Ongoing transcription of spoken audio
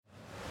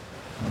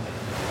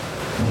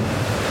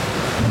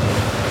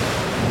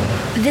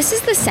This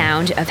is the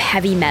sound of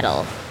heavy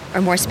metal,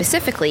 or more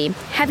specifically,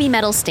 heavy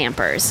metal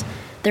stampers.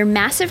 They're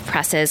massive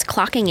presses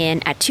clocking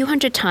in at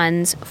 200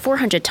 tons,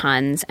 400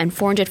 tons, and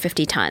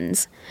 450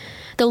 tons.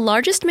 The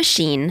largest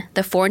machine,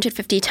 the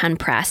 450-ton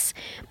press,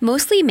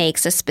 mostly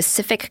makes a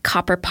specific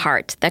copper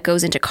part that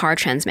goes into car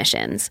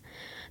transmissions.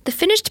 The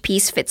finished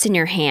piece fits in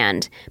your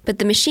hand, but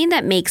the machine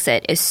that makes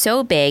it is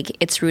so big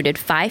it's rooted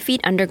 5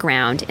 feet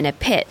underground in a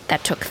pit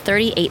that took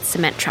 38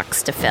 cement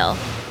trucks to fill.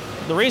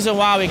 The reason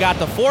why we got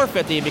the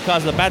 450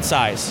 because of the bed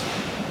size.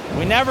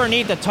 We never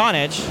need the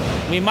tonnage.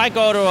 We might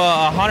go to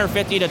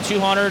 150 to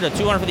 200 to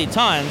 250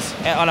 tons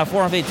on a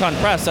 450-ton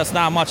press. That's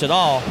not much at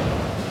all.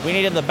 We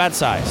needed the bed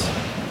size.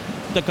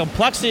 The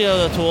complexity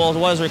of the tools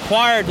was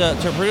required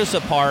to produce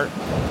a part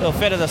that'll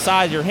fit in the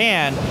size of your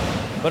hand.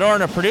 But in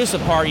order to produce a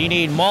part, you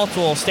need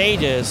multiple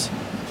stages.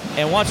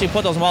 And once you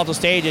put those multiple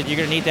stages, you're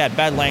going to need that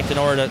bed length in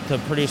order to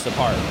produce the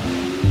part.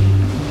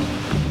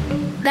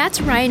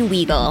 That's Ryan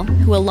Wiegel,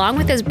 who along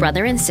with his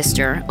brother and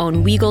sister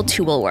own Wiegel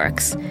Tool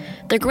Works.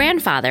 Their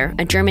grandfather,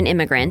 a German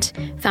immigrant,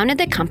 founded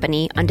the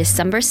company on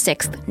December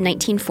 6,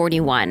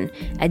 1941,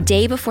 a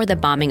day before the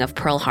bombing of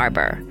Pearl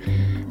Harbor.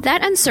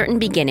 That uncertain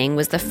beginning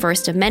was the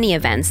first of many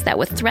events that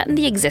would threaten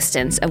the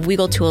existence of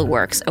Wiegel Tool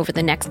Works over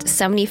the next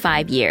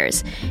 75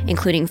 years,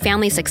 including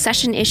family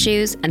succession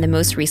issues and the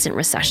most recent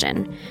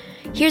recession.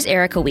 Here's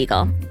Erica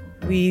Wiegel.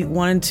 We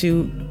wanted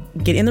to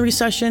get in the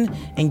recession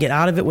and get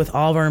out of it with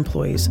all of our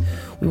employees.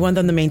 We wanted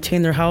them to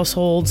maintain their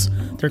households,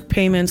 their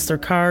payments, their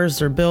cars,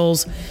 their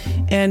bills.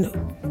 And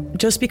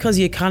just because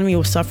the economy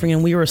was suffering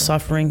and we were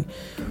suffering,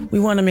 we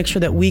wanted to make sure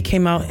that we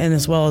came out and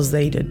as well as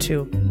they did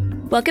too.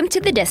 Welcome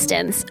to The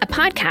Distance, a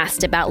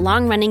podcast about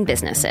long-running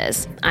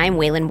businesses. I'm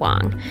Waylon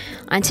Wong.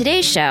 On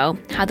today's show,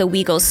 how the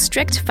Wiegels'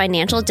 strict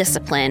financial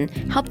discipline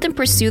helped them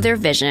pursue their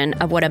vision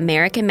of what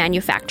American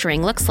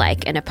manufacturing looks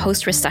like in a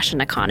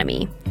post-recession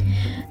economy.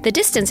 The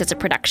Distance is a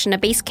production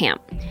of Basecamp.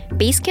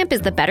 Basecamp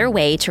is the better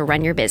way to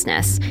run your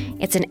business.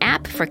 It's an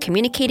app for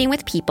communicating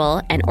with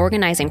people and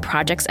organizing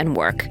projects and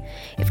work.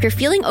 If you're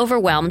feeling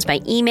overwhelmed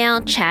by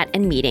email, chat,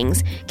 and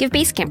meetings, give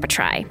Basecamp a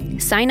try.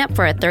 Sign up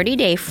for a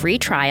 30-day free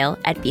trial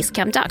at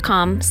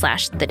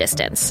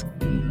basecamp.com/thedistance.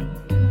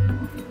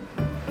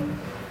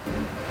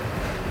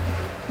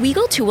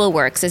 Wiegel Tool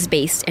Works is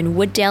based in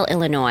Wooddale,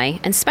 Illinois,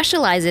 and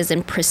specializes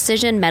in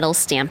precision metal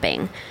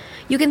stamping.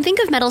 You can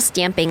think of metal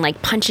stamping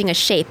like punching a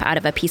shape out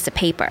of a piece of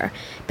paper,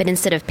 but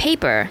instead of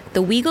paper,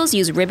 the Wiegels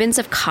use ribbons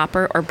of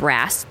copper or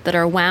brass that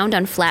are wound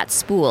on flat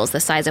spools the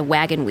size of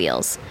wagon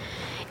wheels.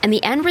 And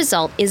the end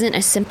result isn't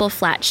a simple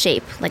flat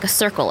shape like a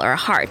circle or a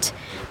heart,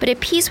 but a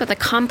piece with a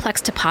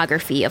complex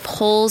topography of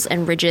holes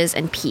and ridges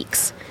and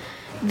peaks.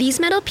 These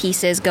metal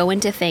pieces go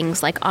into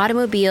things like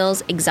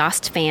automobiles,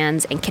 exhaust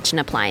fans, and kitchen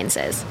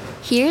appliances.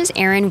 Here's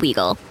Aaron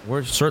Wiegel.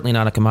 We're certainly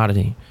not a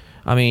commodity.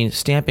 I mean,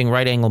 stamping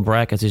right-angle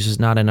brackets is just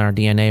not in our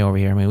DNA over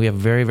here. I mean, we have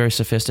very, very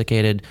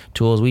sophisticated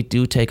tools. We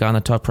do take on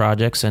the tough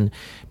projects, and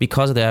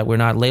because of that, we're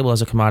not labeled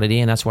as a commodity,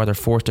 and that's why they're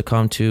forced to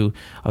come to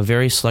a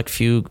very select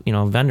few,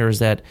 vendors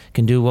that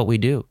can do what we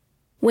do.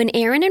 When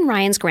Aaron and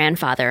Ryan's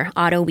grandfather,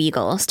 Otto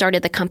Wiegel,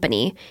 started the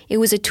company, it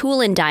was a tool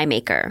and die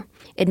maker.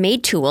 It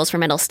made tools for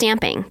metal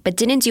stamping, but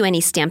didn't do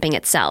any stamping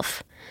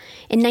itself.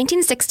 In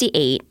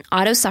 1968,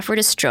 Otto suffered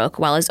a stroke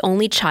while his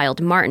only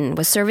child, Martin,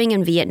 was serving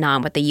in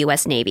Vietnam with the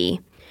U.S.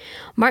 Navy.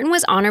 Martin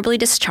was honorably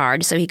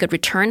discharged so he could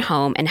return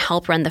home and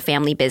help run the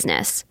family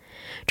business.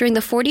 During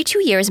the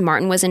 42 years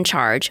Martin was in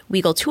charge,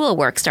 Wiegel Tool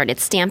Works started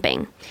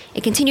stamping.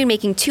 It continued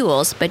making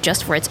tools, but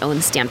just for its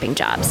own stamping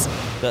jobs.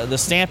 The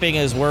stamping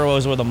is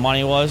where the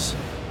money was.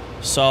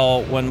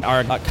 So when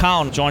our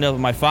accountant joined up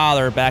with my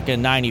father back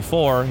in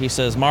 '94, he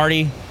says,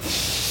 "Marty,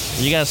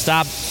 you got to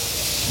stop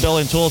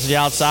building tools to the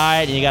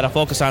outside and you got to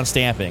focus on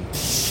stamping."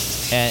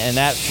 And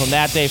that from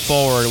that day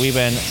forward, we've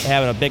been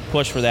having a big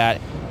push for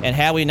that. And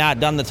had we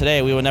not done that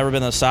today, we would never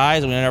been the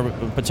size, and we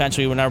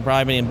would never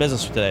probably be in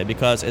business today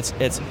because it's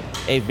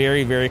a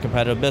very, very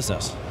competitive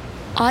business.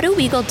 Otto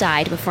Wiegel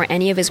died before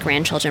any of his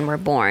grandchildren were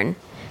born,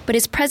 but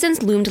his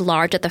presence loomed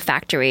large at the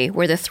factory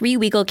where the 3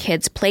 Wiegel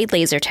kids played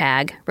laser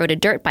tag, rode a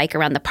dirt bike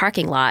around the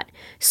parking lot,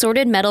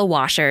 sorted metal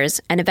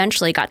washers, and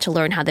eventually got to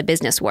learn how the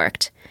business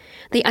worked.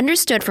 They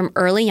understood from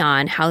early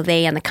on how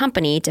they and the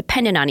company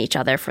depended on each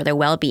other for their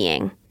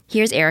well-being.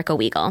 Here's Erica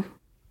Wiegel.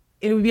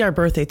 It would be our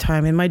birthday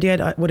time, and my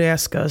dad would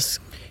ask us,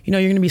 you're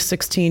going to be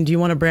 16. Do you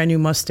want a brand new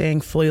Mustang,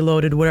 fully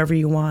loaded, whatever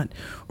you want?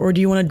 Or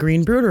do you want a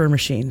green Bruderer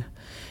machine?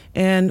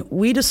 And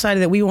we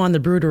decided that we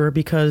wanted the Bruderer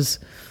because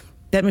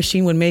that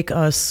machine would make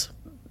us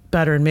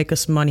better and make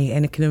us money,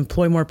 and it can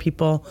employ more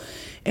people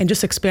and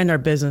just expand our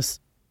business.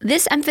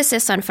 This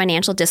emphasis on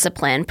financial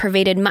discipline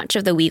pervaded much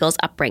of the Wiegels'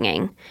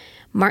 upbringing.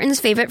 Martin's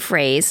favorite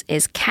phrase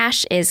is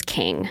cash is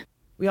king.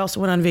 We also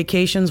went on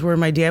vacations where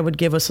my dad would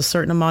give us a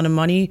certain amount of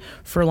money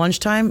for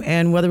lunchtime,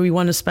 and whether we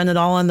wanted to spend it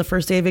all on the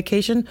first day of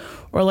vacation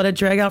or let it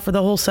drag out for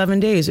the whole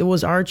 7 days, it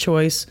was our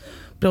choice,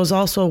 but it was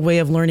also a way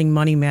of learning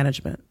money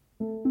management.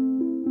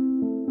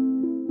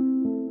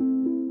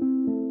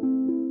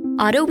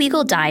 Otto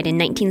Wiegel died in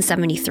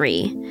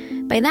 1973.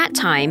 By that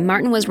time,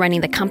 Martin was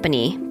running the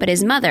company, but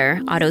his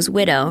mother, Otto's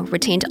widow,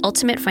 retained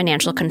ultimate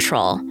financial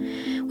control.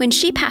 When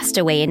she passed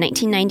away in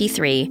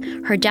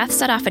 1993, her death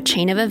set off a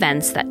chain of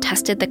events that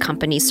tested the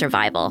company's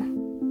survival.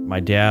 My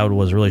dad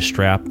was really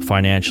strapped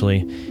financially.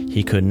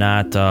 He could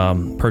not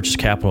purchase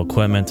capital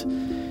equipment.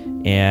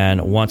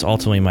 And once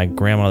ultimately my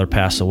grandmother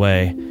passed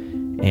away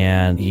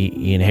and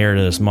he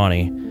inherited this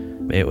money,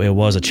 it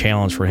was a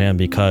challenge for him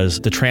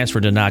because the transfer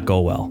did not go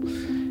well.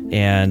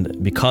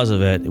 And because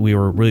of it, we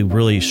were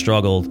really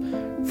struggled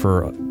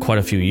for quite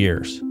a few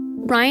years.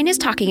 Ryan is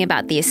talking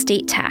about the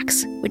estate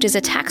tax, which is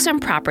a tax on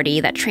property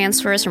that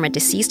transfers from a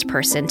deceased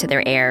person to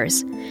their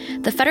heirs.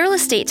 The federal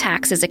estate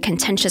tax is a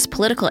contentious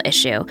political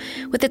issue,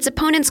 with its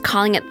opponents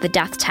calling it the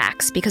death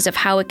tax because of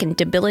how it can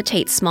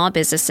debilitate small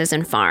businesses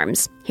and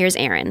farms. Here's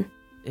Aaron.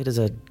 It is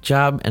a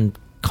job and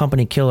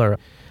company killer.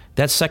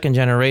 That second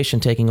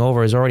generation taking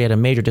over is already at a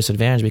major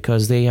disadvantage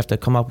because they have to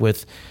come up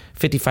with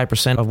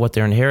 55% of what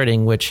they're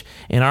inheriting, which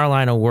in our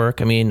line of work,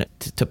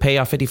 to pay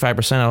off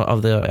 55%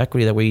 of the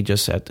equity that we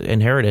just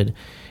inherited,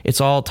 it's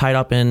all tied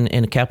up in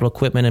capital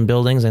equipment and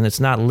buildings, and it's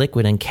not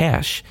liquid in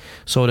cash.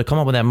 So to come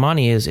up with that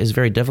money is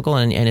very difficult,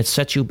 and it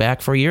sets you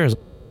back for years.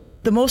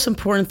 The most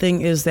important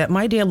thing is that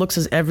my dad looks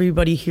at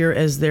everybody here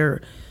as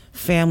their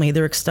family,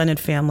 their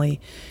extended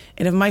family.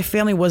 And if my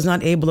family was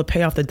not able to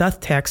pay off the death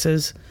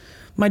taxes,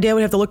 my dad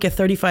would have to look at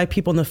 35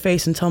 people in the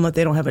face and tell them that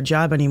they don't have a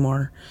job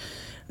anymore.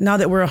 Now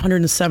that we're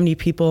 170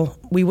 people,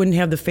 we wouldn't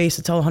have the face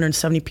to tell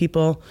 170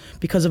 people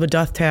because of a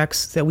death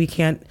tax that we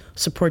can't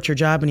support your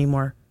job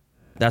anymore.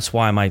 That's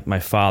why my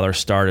father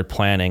started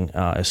planning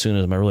as soon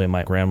as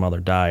my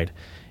grandmother died.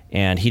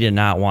 And he did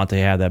not want to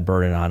have that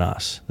burden on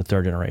us, the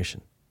third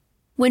generation.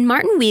 When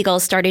Martin Wiegel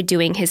started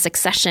doing his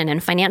succession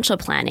and financial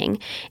planning,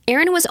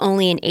 Aaron was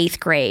only in 8th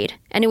grade,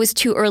 and it was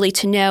too early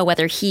to know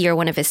whether he or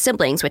one of his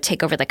siblings would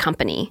take over the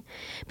company.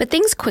 But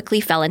things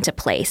quickly fell into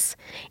place.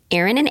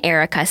 Aaron and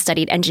Erica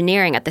studied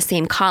engineering at the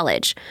same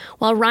college,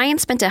 while Ryan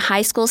spent a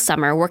high school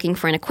summer working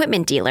for an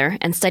equipment dealer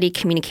and studied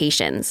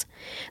communications.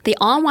 They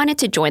all wanted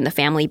to join the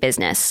family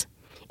business.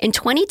 In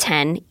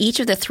 2010, each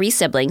of the 3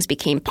 siblings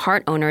became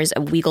part owners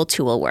of Wiegel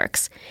Tool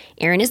Works.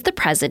 Aaron is the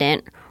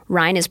president,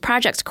 Ryan is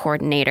project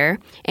coordinator,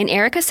 and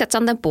Erica sits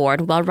on the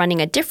board while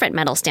running a different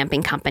metal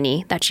stamping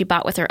company that she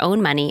bought with her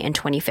own money in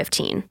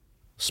 2015.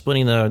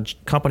 Splitting the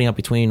company up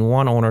between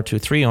 1 owner to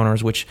 3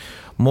 owners, which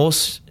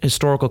most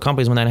historical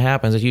companies, when that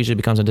happens, it usually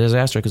becomes a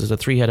disaster because it's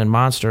a 3-headed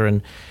monster.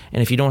 And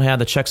if you don't have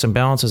the checks and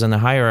balances and the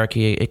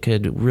hierarchy, it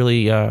could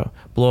really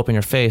blow up in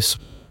your face.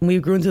 We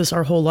grew into this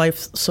our whole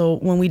life, so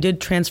when we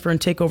did transfer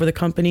and take over the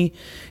company,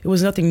 it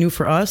was nothing new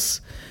for us.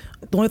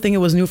 The only thing it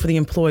was new for the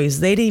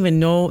employees. They didn't even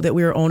know that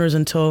we were owners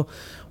until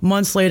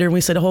months later, and we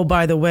said, oh,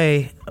 by the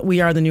way,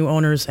 we are the new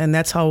owners, and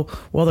that's how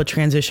well the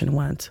transition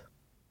went.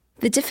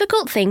 The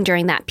difficult thing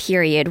during that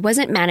period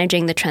wasn't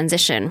managing the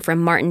transition from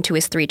Martin to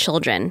his 3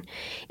 children.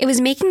 It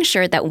was making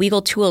sure that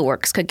Wiegel Tool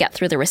Works could get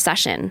through the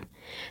recession.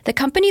 The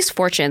company's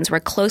fortunes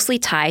were closely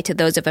tied to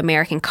those of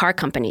American car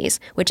companies,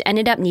 which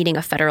ended up needing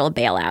a federal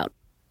bailout.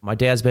 My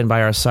dad's been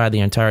by our side the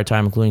entire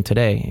time, including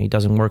today. He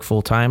doesn't work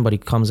full-time, but he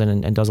comes in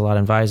and does a lot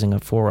of advising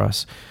for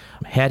us.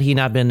 Had he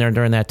not been there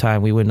during that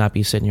time, we would not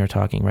be sitting here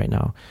talking right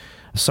now.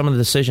 Some of the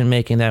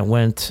decision-making that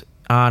went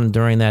on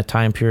during that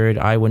time period,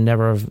 I would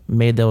never have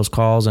made those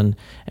calls and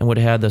would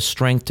have had the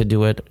strength to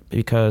do it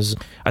because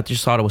I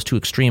just thought it was too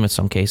extreme in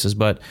some cases.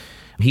 But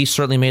he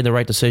certainly made the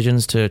right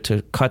decisions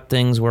to cut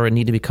things where it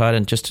needed to be cut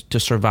and just to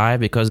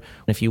survive, because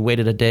if you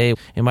waited a day,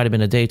 it might have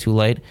been a day too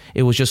late.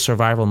 It was just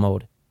survival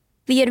mode.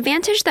 The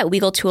advantage that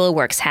Wiegel Tool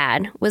Works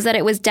had was that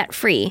it was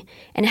debt-free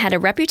and had a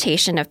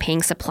reputation of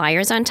paying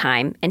suppliers on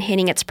time and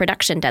hitting its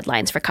production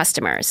deadlines for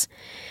customers.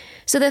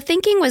 So the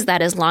thinking was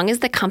that as long as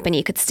the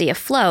company could stay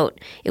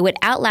afloat, it would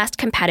outlast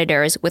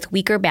competitors with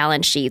weaker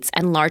balance sheets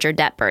and larger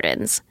debt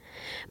burdens.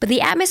 But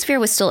the atmosphere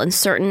was still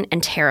uncertain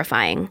and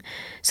terrifying,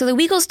 so the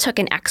Wiegels took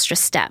an extra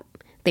step.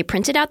 They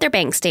printed out their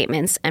bank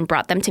statements and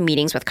brought them to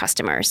meetings with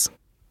customers.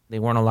 They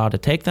weren't allowed to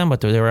take them,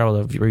 but they were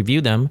able to review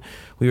them.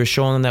 We were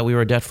showing them that we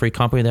were a debt-free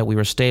company, that we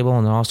were stable,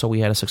 and also we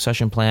had a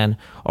succession plan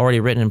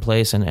already written in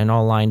place and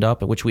all lined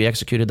up, which we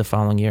executed the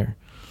following year.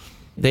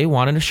 They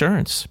wanted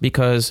assurance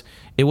because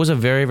it was a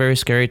very, very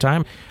scary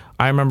time.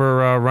 I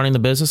remember running the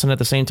business, and at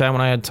the same time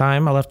when I had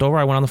time I left over,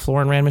 I went on the floor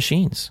and ran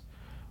machines.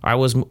 I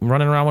was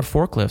running around with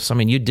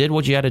forklifts. You did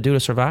what you had to do to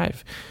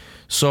survive.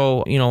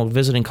 So,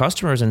 visiting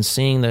customers and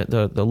seeing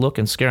the look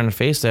and scare on their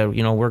face that,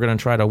 we're going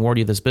to try to award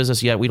you this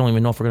business, yet we don't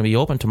even know if we're going to be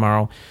open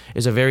tomorrow,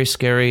 is a very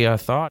scary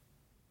thought.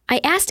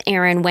 I asked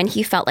Aaron when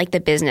he felt like the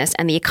business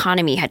and the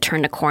economy had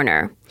turned a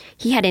corner.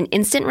 He had an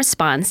instant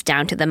response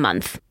down to the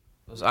month.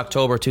 It was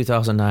October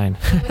 2009.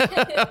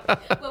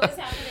 What was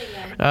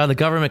happening then? The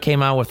government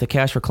came out with the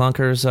Cash for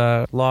Clunkers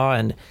law,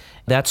 and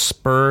that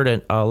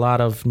spurred a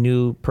lot of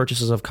new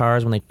purchases of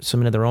cars when they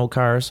submitted their old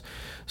cars.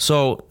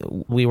 So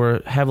we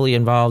were heavily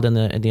involved in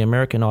the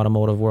American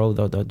automotive world,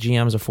 the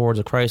GMs, the Fords,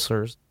 the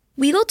Chryslers.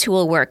 Wiegel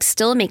Tool Works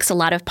still makes a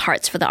lot of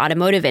parts for the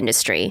automotive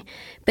industry,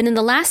 but in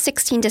the last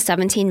 16 to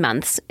 17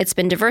 months, it's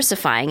been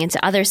diversifying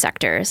into other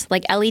sectors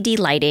like LED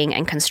lighting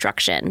and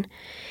construction.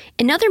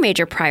 Another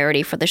major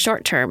priority for the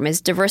short term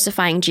is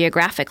diversifying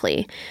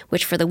geographically,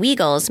 which for the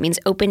Wiegels means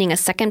opening a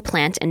second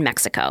plant in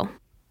Mexico.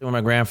 When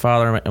my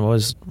grandfather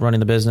was running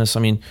the business,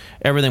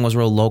 everything was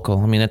real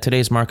local.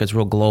 Today's market's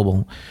real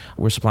global.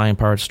 We're supplying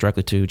parts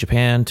directly to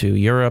Japan, to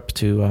Europe,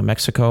 to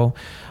Mexico.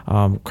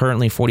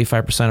 Currently,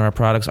 45% of our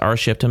products are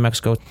shipped to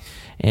Mexico.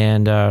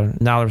 And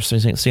now we're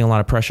seeing a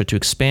lot of pressure to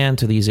expand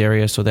to these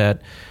areas so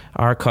that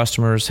our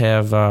customers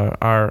have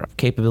our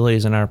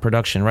capabilities and our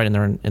production right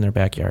in their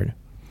backyard.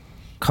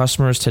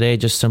 Customers today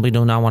just simply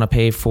do not want to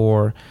pay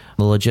for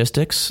the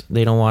logistics.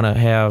 They don't want to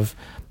have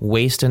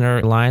waste in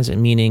their lines,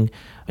 meaning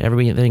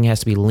everything has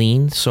to be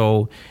lean.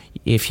 So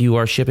if you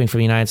are shipping from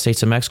the United States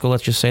to Mexico,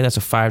 let's just say that's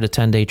a 5 to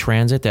 10 day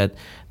transit that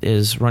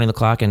is running the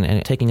clock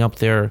and taking up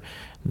their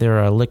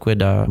liquid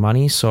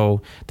money.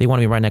 So they want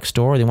to be right next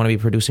door. They want to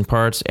be producing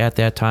parts at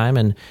that time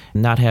and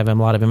not have a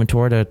lot of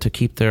inventory to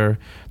keep their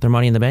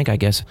money in the bank, I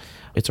guess.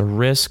 It's a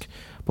risk,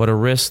 but a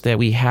risk that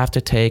we have to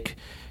take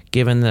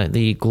given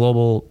the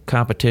global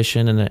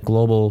competition and the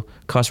global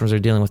customers they're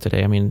dealing with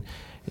today.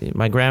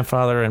 My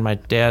grandfather and my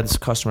dad's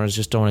customers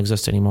just don't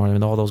exist anymore.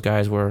 All those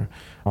guys were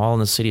all in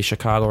the city of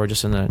Chicago or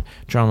just in the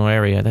general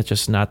area. That's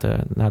just not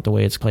the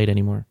way it's played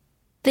anymore.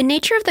 The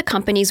nature of the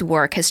company's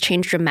work has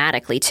changed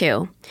dramatically,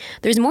 too.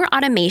 There's more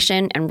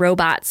automation and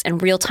robots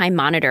and real-time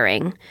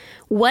monitoring.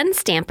 One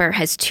stamper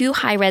has 2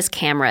 high-res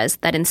cameras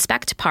that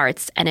inspect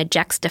parts and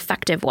ejects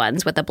defective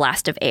ones with a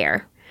blast of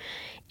air.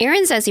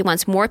 Aaron says he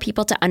wants more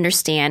people to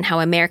understand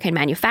how American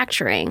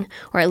manufacturing,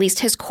 or at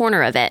least his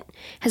corner of it,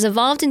 has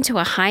evolved into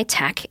a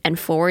high-tech and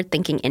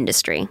forward-thinking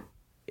industry.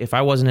 If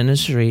I wasn't in the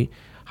industry,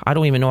 I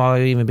don't even know how I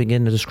would even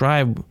begin to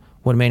describe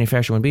what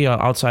manufacturing would be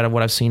outside of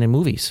what I've seen in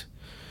movies.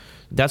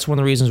 That's one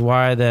of the reasons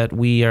why that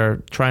we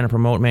are trying to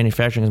promote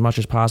manufacturing as much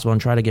as possible and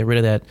try to get rid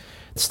of that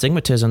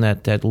stigmatism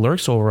that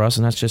lurks over us,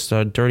 and that's just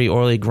a dirty,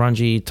 oily,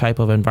 grungy type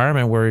of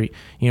environment where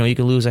you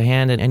could lose a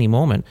hand at any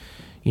moment.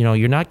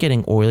 You're not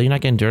getting oily, you're not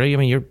getting dirty.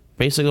 You're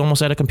basically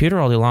almost at a computer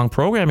all day long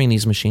programming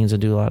these machines to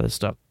do a lot of this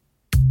stuff.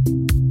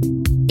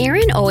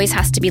 Aaron always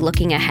has to be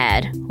looking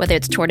ahead, whether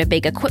it's toward a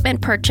big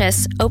equipment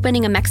purchase,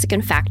 opening a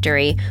Mexican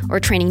factory, or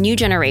training new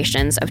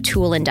generations of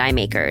tool and die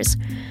makers.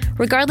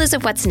 Regardless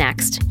of what's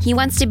next, he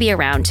wants to be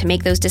around to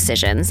make those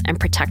decisions and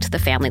protect the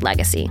family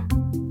legacy.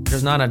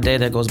 There's not a day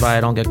that goes by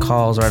I don't get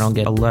calls or I don't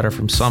get a letter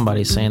from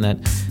somebody saying that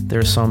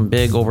there's some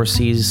big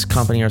overseas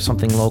company or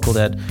something local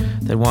that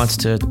wants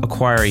to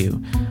acquire you.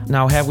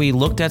 Now, have we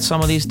looked at some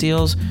of these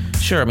deals?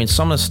 Sure.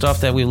 Some of the stuff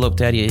that we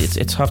looked at,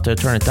 it's tough to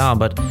turn it down.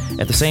 But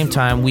at the same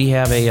time, we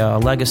have a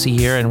legacy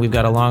here, and we've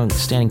got a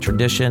long-standing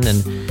tradition,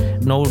 and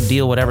no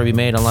deal would ever be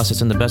made unless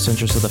it's in the best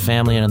interest of the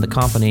family and in the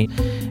company.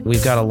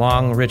 We've got a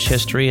long, rich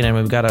history, and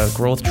we've got a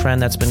growth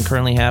trend that's been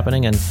currently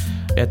happening. And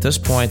at this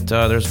point,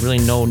 there's really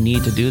no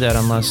need to do that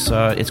unless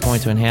it's going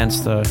to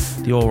enhance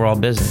the overall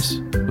business,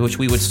 which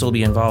we would still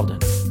be involved in.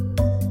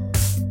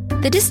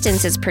 The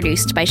Distance is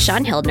produced by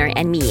Sean Hildner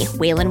and me,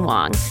 Waylon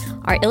Wong.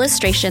 Our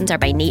illustrations are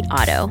by Nate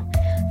Otto.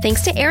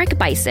 Thanks to Eric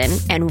Bison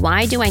and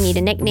Why Do I Need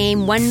a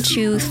Nickname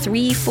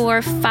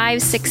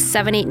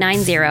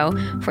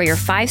 12345678890 for your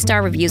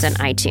 5-star reviews on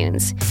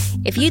iTunes.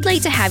 If you'd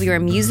like to have your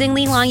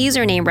amusingly long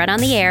username read on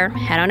the air,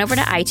 head on over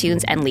to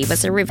iTunes and leave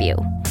us a review.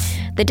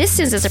 The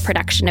Distance is a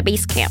production of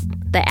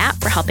Basecamp, the app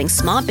for helping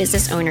small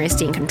business owners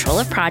stay in control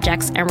of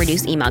projects and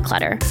reduce email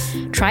clutter.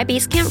 Try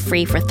Basecamp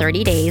free for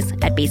 30 days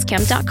at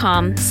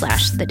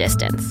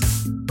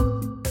basecamp.com/thedistance.